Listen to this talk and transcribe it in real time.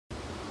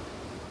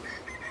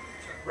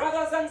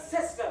Brothers and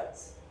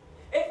sisters,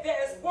 if there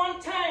is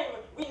one time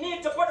we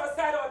need to put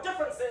aside our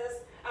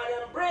differences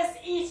and embrace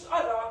each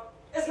other,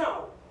 is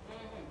now.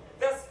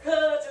 The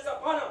scourge is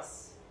upon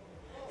us.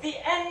 The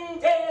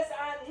end days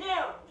are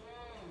near.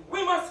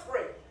 We must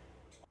pray.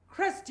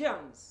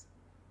 Christians,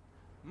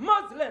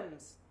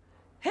 Muslims,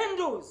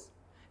 Hindus,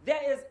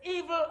 there is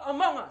evil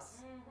among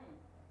us.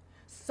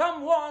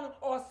 Someone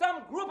or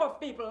some group of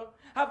people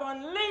have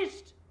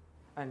unleashed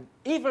an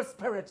evil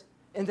spirit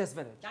in this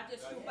village. That is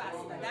true,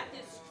 Pastor. That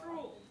is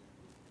true.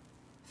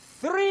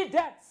 3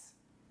 deaths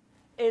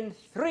in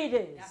 3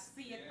 days. I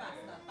see it,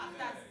 Pastor.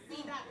 Pastor, I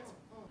see that.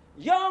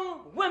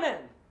 Young women,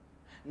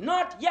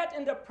 not yet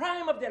in the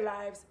prime of their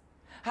lives,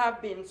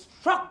 have been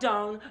struck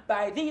down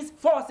by these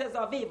forces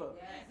of evil.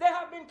 Yes. They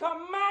have been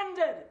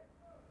commanded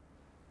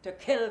to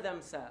kill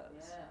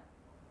themselves. Yeah.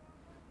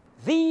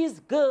 These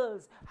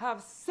girls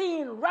have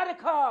seen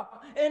Radica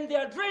in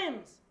their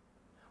dreams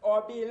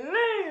or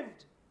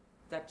believed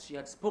that she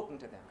had spoken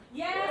to them.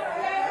 Yes,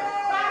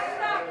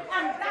 Pastor,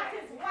 and that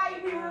is why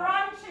we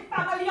run she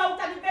family out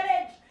of the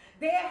village.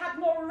 They had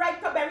no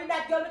right to bury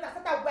that girl with a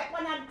set of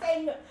weapon and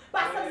thing.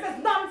 Pastor, this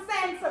is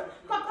nonsense.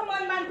 Come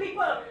on, man,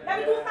 people. Let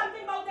me do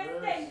something about this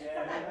thing.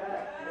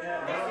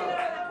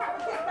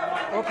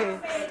 Okay,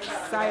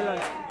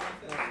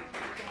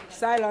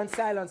 silence.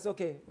 Silence.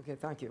 Okay,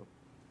 thank you.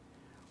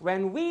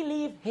 When we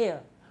leave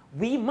here,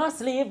 we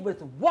must leave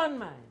with one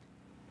mind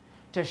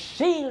to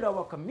shield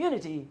our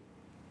community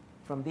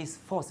from these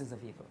forces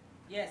of evil.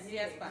 Yes,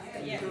 Pastor.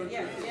 Yes.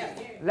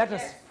 Let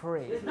us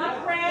pray. It's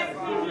not prayer,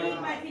 we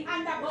need my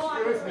hand of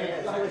God. Excuse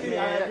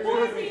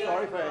me.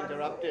 Sorry for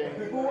interrupting.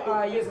 Who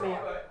are you?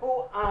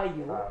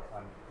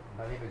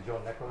 My name is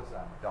John Nichols.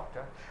 I'm a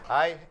doctor.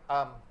 I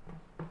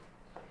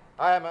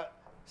am a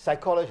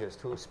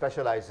psychologist who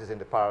specializes in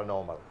the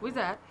paranormal. Who's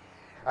that?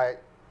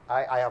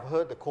 I have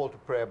heard the call to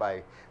prayer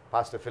by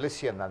Pastor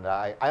Felician, and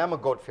I am a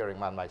God-fearing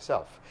man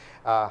myself.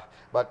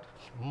 But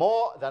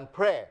more than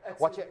prayer, as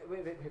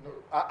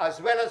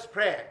well as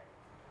prayer,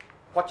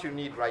 what you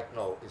need right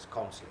now is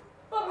counseling.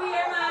 But we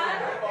are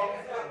man.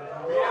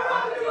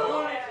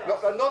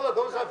 No,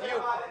 those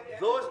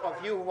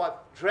of you who have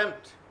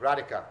dreamt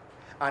Radica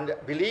and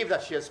believe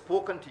that she has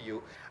spoken to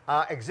you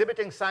are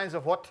exhibiting signs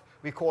of what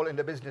we call in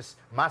the business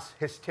mass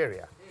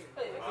hysteria.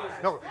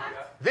 No,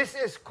 this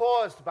is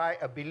caused by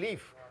a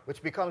belief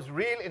which becomes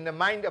real in the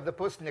mind of the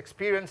person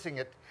experiencing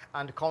it,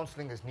 and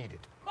counseling is needed.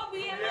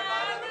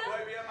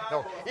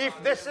 No, if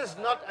this is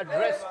not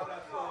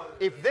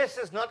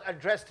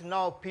addressed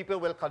now, people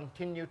will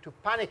continue to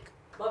panic.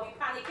 But we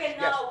panicking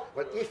now. Yes,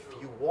 but if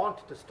you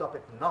want to stop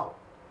it now,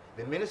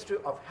 the Ministry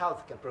of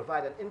Health can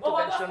provide an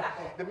intervention.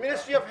 The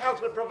Ministry of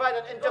Health will provide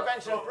an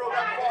intervention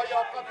program for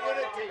your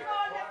community.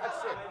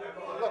 That's it.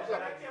 Look.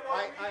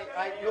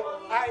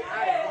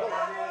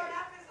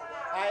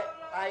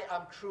 I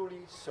am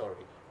truly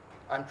sorry.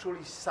 I'm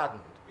truly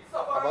saddened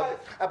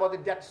about the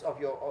deaths of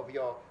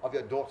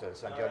your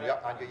daughters and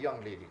your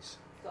young ladies.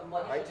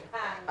 Right?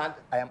 And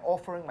I am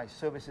offering my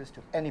services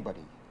to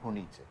anybody who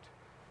needs it.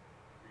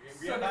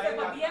 So be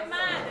a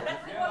man.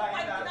 That's the whole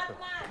point of that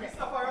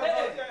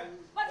man.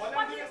 But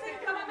what do you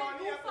think government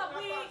do for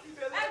we?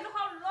 And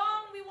how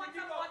long we want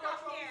to put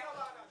up here?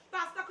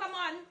 Pastor, come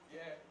on.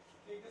 Yeah.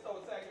 Take this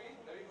outside,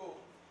 there we go.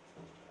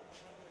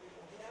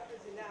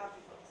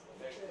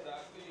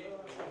 Exactly.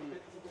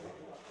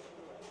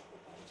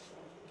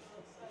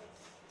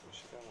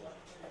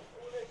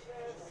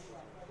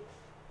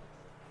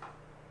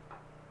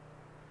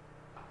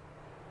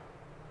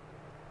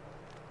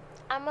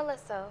 I'm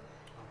Melissa.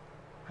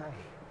 Hi.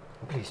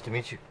 I'm pleased to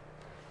meet you.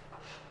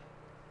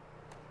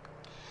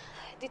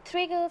 The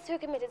 3 girls who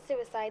committed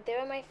suicide, they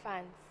were my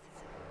fans.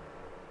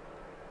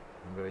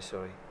 I'm very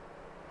sorry.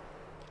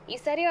 You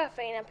said you're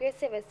offering up your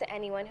service to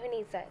anyone who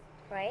needs it,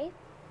 right?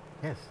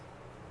 Yes,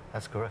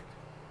 that's correct.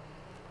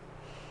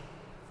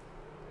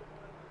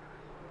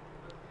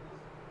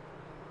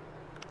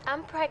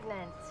 I'm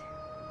pregnant.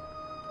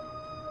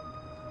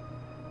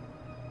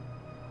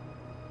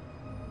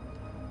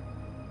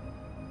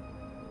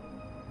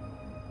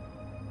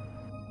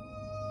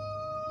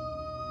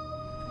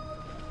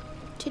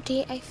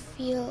 Today I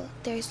feel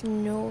there's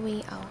no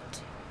way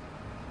out.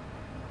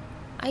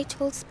 I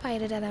told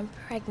Spider that I'm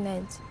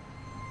pregnant,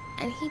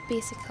 and he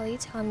basically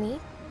told me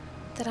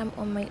that I'm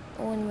on my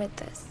own with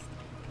this.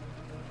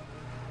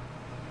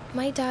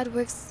 My dad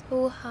worked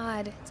so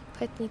hard to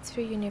put me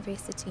through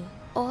university.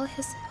 All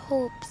his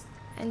hopes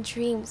and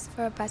dreams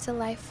for a better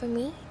life for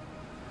me.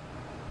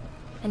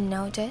 And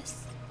now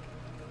this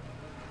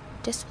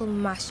will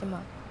mash him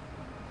up.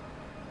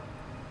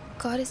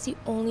 God is the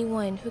only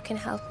one who can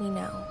help me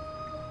now.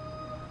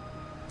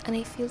 And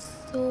I feel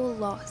so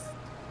lost.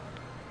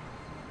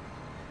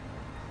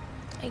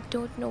 I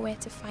don't know where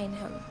to find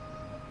him.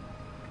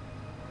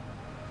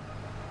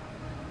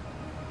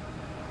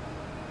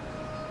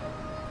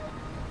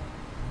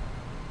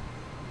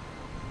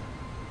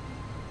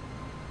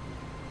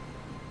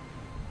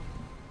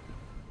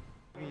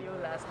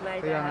 Last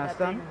night, I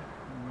understand?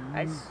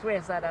 I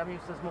swear Saddam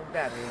used to smoke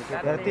that.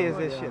 That is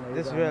this shit.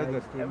 This is real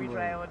good. Let me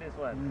try out this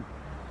one.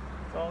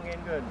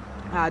 Songing good.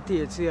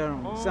 THC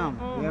around. Sam.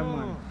 Yeah,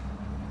 man.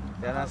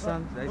 You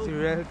understand? That's the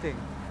real thing.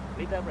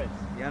 Liter bread.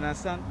 You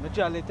understand?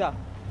 Mitra liter.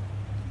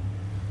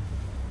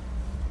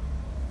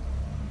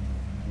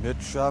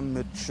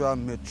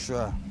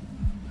 Mitra.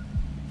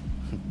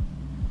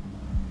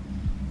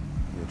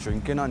 You're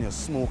drinking and you're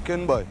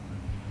smoking, boy.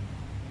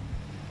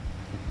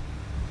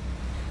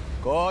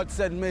 God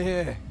sent me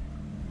here.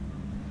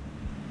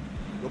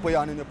 You put your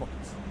hand in your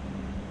pockets.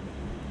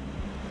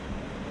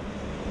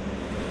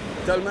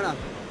 Tell me now.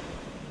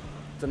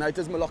 Tonight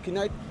is my lucky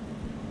night.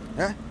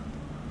 Eh?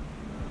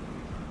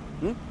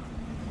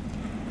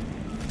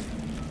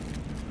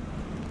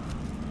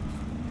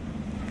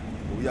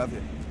 What we have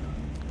here?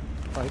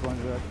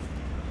 500.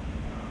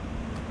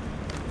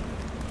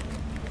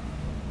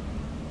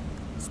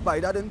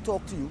 Spider didn't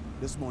talk to you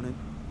this morning.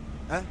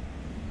 Eh?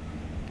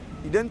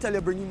 He didn't tell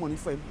you bring you money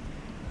for him.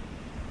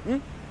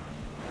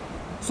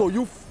 So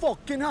you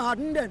fucking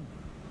hardened then?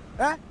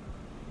 Eh?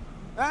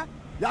 Eh?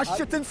 You have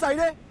shit inside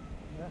there?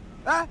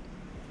 Yeah. Eh?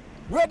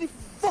 Where the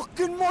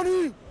fucking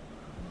money?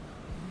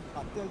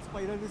 I tell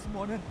Spider this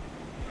morning.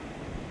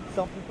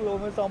 Some people owe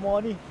me some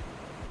money.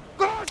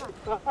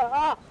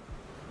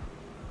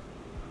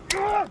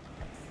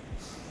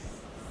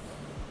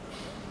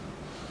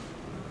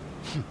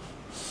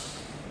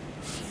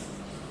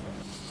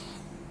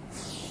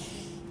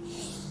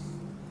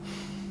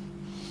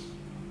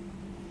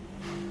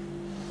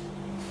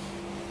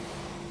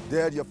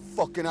 Dead, you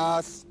fucking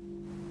ass.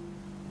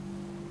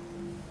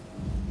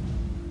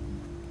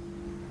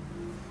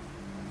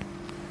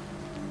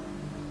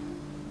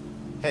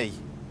 Hey,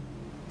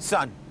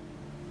 son,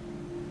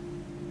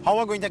 how am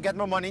I going to get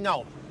my money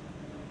now?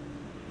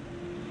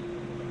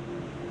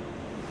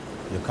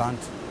 You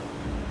can't.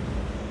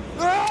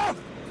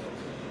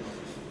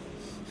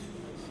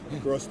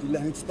 Cross the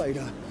line,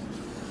 Spider.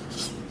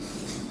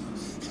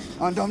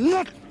 And I'm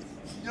not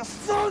your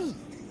son!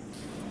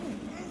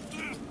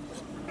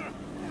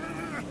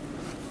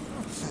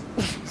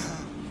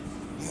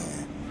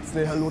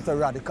 Say hello to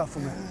Radica for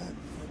me.